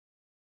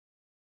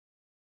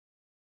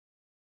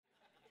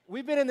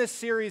We've been in this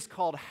series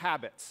called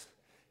Habits.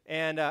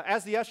 And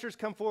as the ushers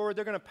come forward,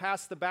 they're going to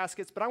pass the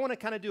baskets. But I want to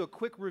kind of do a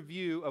quick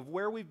review of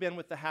where we've been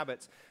with the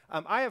habits.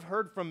 I have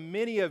heard from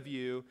many of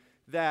you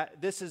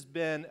that this has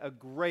been a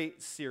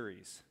great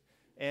series.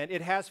 And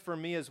it has for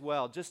me as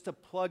well, just to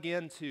plug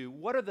into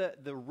what are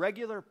the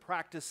regular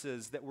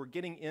practices that we're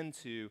getting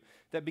into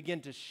that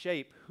begin to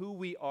shape who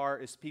we are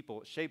as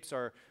people. It shapes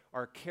our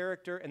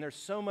character. And there's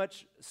so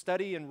much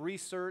study and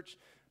research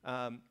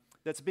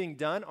that's being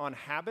done on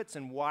habits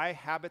and why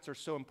habits are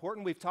so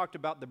important. We've talked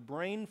about the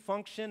brain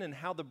function and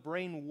how the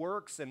brain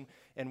works and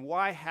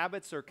why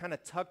habits are kind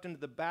of tucked into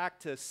the back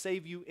to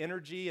save you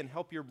energy and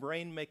help your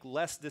brain make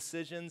less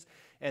decisions.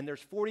 And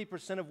there's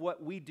 40% of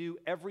what we do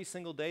every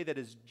single day that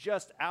is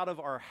just out of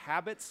our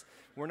habits.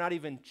 We're not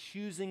even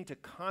choosing to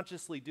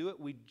consciously do it.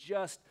 We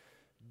just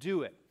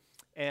do it.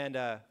 And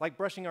like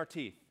brushing our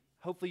teeth.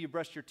 Hopefully you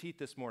brushed your teeth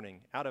this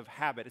morning out of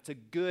habit. It's a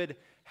good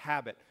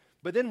habit.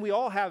 But then we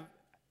all have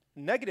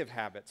negative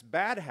habits,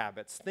 bad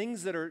habits,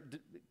 things that are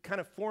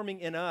kind of forming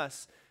in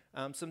us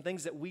some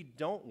things that we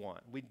don't want.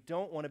 We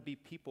don't want to be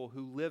people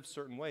who live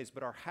certain ways,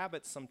 but our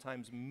habits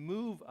sometimes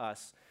move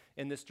us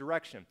in this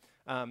direction.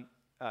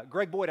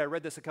 Greg Boyd, I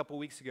read this a couple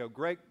weeks ago.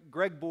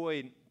 Greg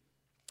Boyd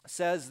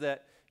says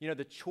that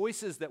the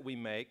choices that we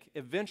make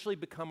eventually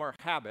become our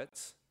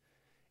habits,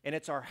 and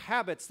it's our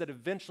habits that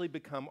eventually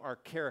become our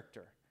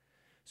character.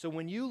 So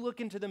when you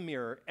look into the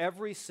mirror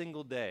every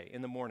single day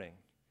in the morning,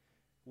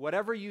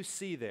 whatever you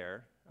see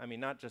there, I mean,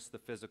 not just the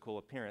physical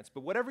appearance,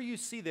 but whatever you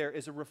see there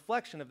is a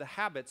reflection of the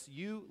habits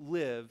you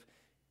live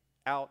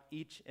out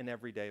each and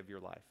every day of your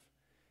life.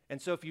 And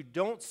so if you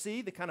don't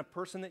see the kind of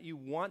person that you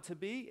want to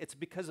be, it's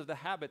because of the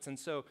habits. And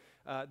so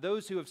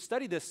those who have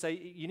studied this say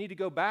you need to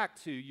go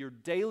back to your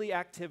daily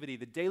activity,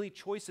 the daily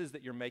choices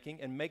that you're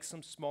making, and make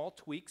some small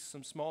tweaks,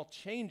 some small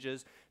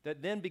changes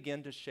that then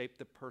begin to shape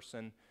the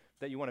person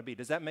that you want to be.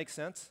 Does that make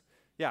sense?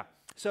 Yeah.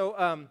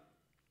 So,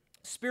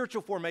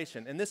 spiritual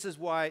formation, and this is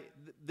why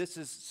this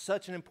is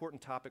such an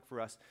important topic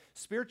for us.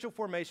 Spiritual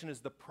formation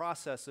is the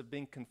process of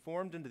being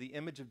conformed into the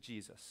image of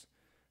Jesus.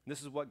 And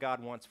this is what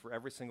God wants for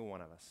every single one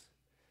of us.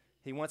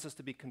 He wants us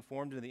to be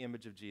conformed into the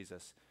image of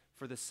Jesus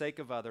for the sake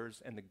of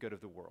others and the good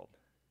of the world.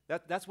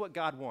 That's what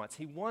God wants.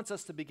 He wants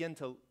us to begin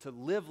to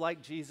live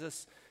like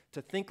Jesus,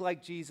 to think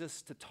like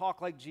Jesus, to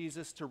talk like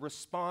Jesus, to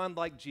respond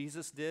like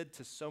Jesus did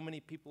to so many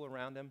people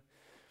around him.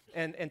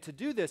 And to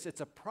do this,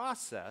 it's a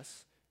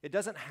process. It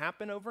doesn't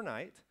happen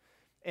overnight.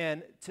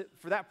 And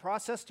for that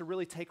process to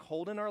really take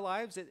hold in our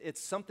lives,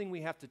 it's something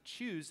we have to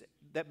choose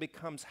that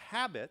becomes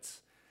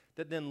habits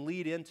that then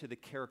lead into the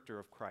character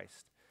of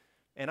Christ.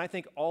 And I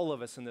think all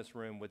of us in this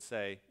room would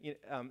say,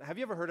 have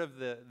you ever heard of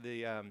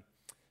the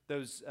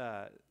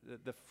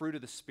fruit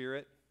of the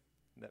Spirit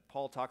that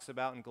Paul talks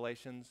about in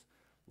Galatians?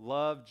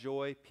 Love,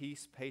 joy,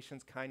 peace,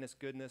 patience, kindness,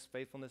 goodness,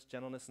 faithfulness,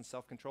 gentleness, and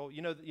self-control.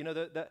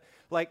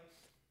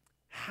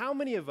 How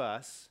many of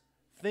us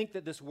think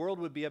that this world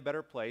would be a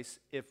better place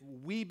if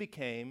we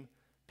became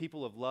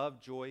people of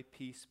love, joy,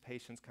 peace,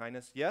 patience,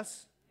 kindness?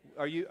 Yes?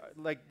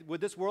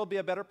 Would this world be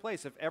a better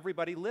place if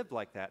everybody lived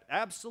like that?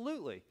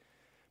 Absolutely.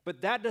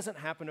 But that doesn't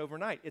happen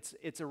overnight.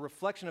 It's a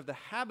reflection of the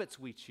habits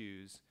we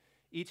choose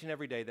each and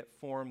every day that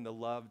form the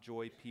love,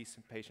 joy, peace,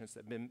 and patience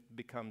that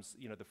becomes,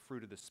 the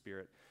fruit of the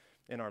Spirit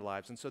in our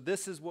lives. And so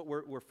this is what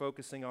we're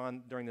focusing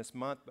on during this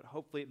month, but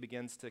hopefully it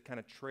begins to kind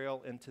of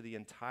trail into the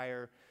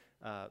entire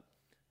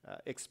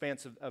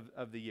expanse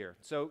of the year.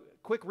 So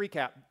quick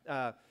recap.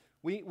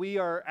 We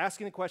are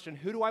asking the question,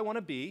 who do I want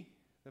to be?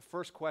 The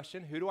first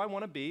question, who do I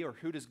want to be, or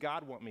who does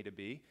God want me to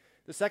be?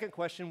 The second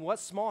question, what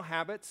small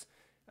habits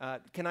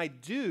can I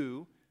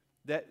do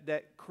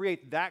that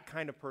create that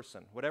kind of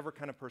person, whatever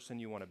kind of person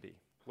you want to be,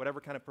 whatever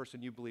kind of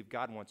person you believe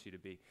God wants you to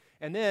be?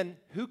 And then,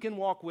 who can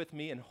walk with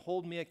me and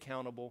hold me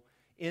accountable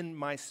in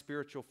my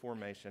spiritual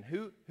formation?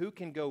 Who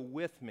can go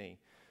with me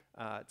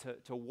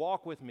to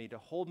walk with me, to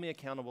hold me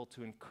accountable,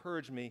 to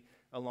encourage me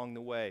along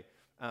the way?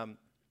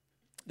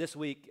 This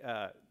week,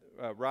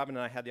 Robin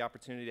and I had the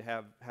opportunity to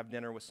have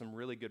dinner with some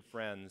really good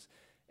friends,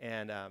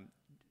 and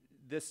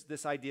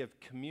this idea of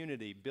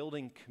community,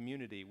 building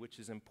community, which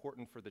is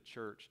important for the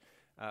church.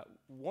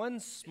 One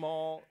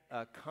small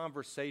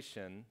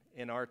conversation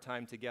in our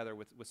time together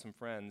with some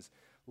friends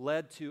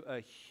led to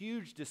a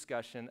huge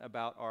discussion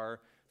about our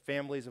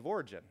families of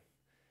origin.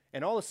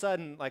 And all of a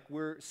sudden,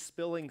 we're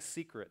spilling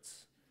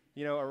secrets,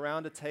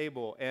 around a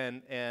table.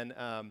 And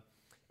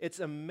it's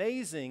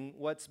amazing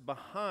what's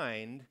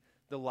behind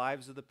the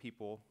lives of the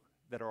people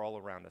that are all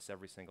around us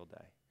every single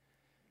day.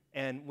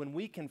 And when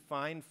we can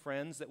find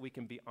friends that we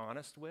can be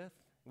honest with,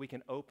 we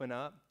can open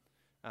up,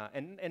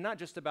 and not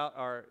just about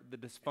the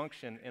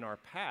dysfunction in our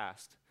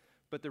past,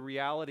 but the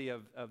reality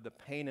of the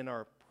pain in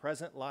our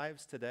present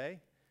lives today,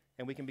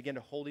 and we can begin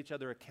to hold each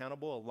other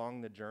accountable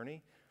along the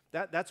journey.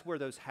 That's where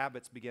those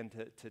habits begin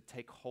to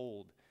take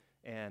hold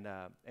and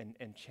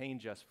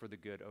change us for the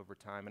good over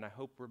time. And I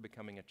hope we're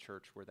becoming a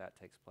church where that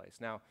takes place.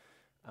 Now,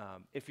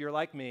 if you're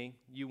like me,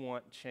 you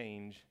want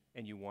change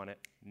and you want it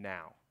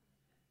now.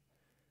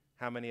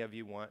 How many of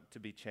you want to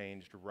be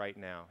changed right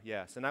now?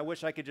 Yes. And I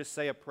wish I could just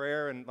say a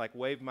prayer and like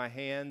wave my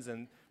hands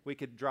and we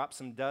could drop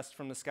some dust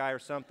from the sky or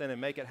something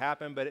and make it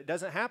happen, but it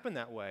doesn't happen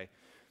that way.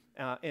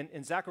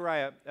 In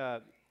Zechariah,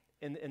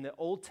 in the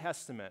Old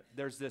Testament,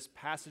 there's this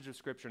passage of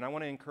Scripture, and I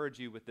want to encourage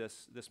you with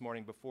this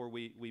morning before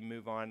we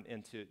move on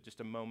into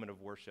just a moment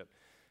of worship.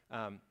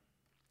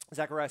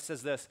 Zechariah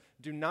says this,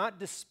 "Do not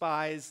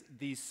despise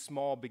these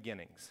small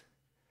beginnings."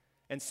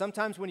 And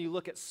sometimes when you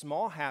look at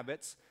small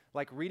habits,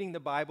 like reading the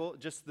Bible,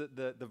 just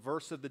the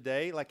verse of the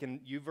day, like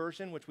in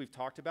YouVersion, which we've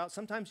talked about,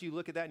 sometimes you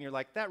look at that and you're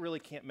like, that really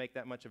can't make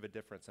that much of a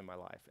difference in my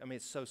life. I mean,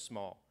 it's so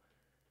small.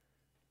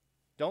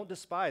 Don't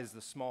despise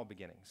the small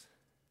beginnings.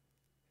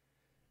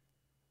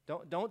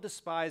 Don't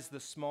despise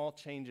the small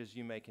changes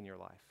you make in your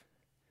life.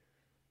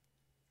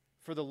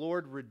 For the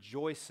Lord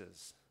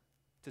rejoices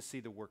to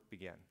see the work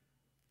begin.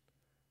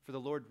 For the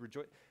Lord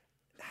rejoices.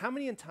 How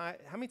many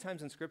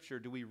times in Scripture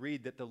do we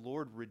read that the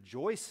Lord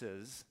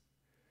rejoices?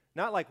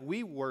 Not like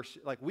we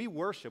worship,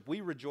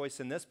 we rejoice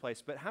in this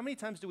place, but how many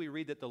times do we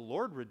read that the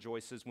Lord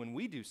rejoices when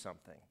we do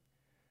something?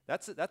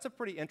 That's a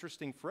pretty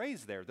interesting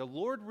phrase there. The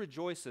Lord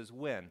rejoices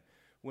when?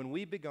 When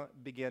we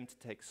begin to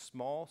take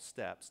small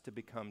steps to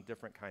become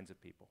different kinds of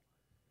people.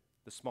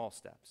 The small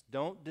steps.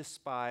 Don't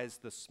despise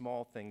the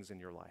small things in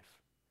your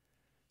life,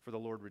 for the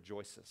Lord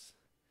rejoices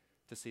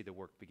to see the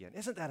work begin.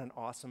 Isn't that an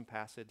awesome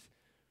passage?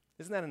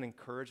 Isn't that an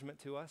encouragement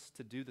to us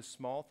to do the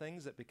small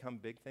things that become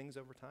big things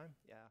over time?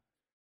 Yeah.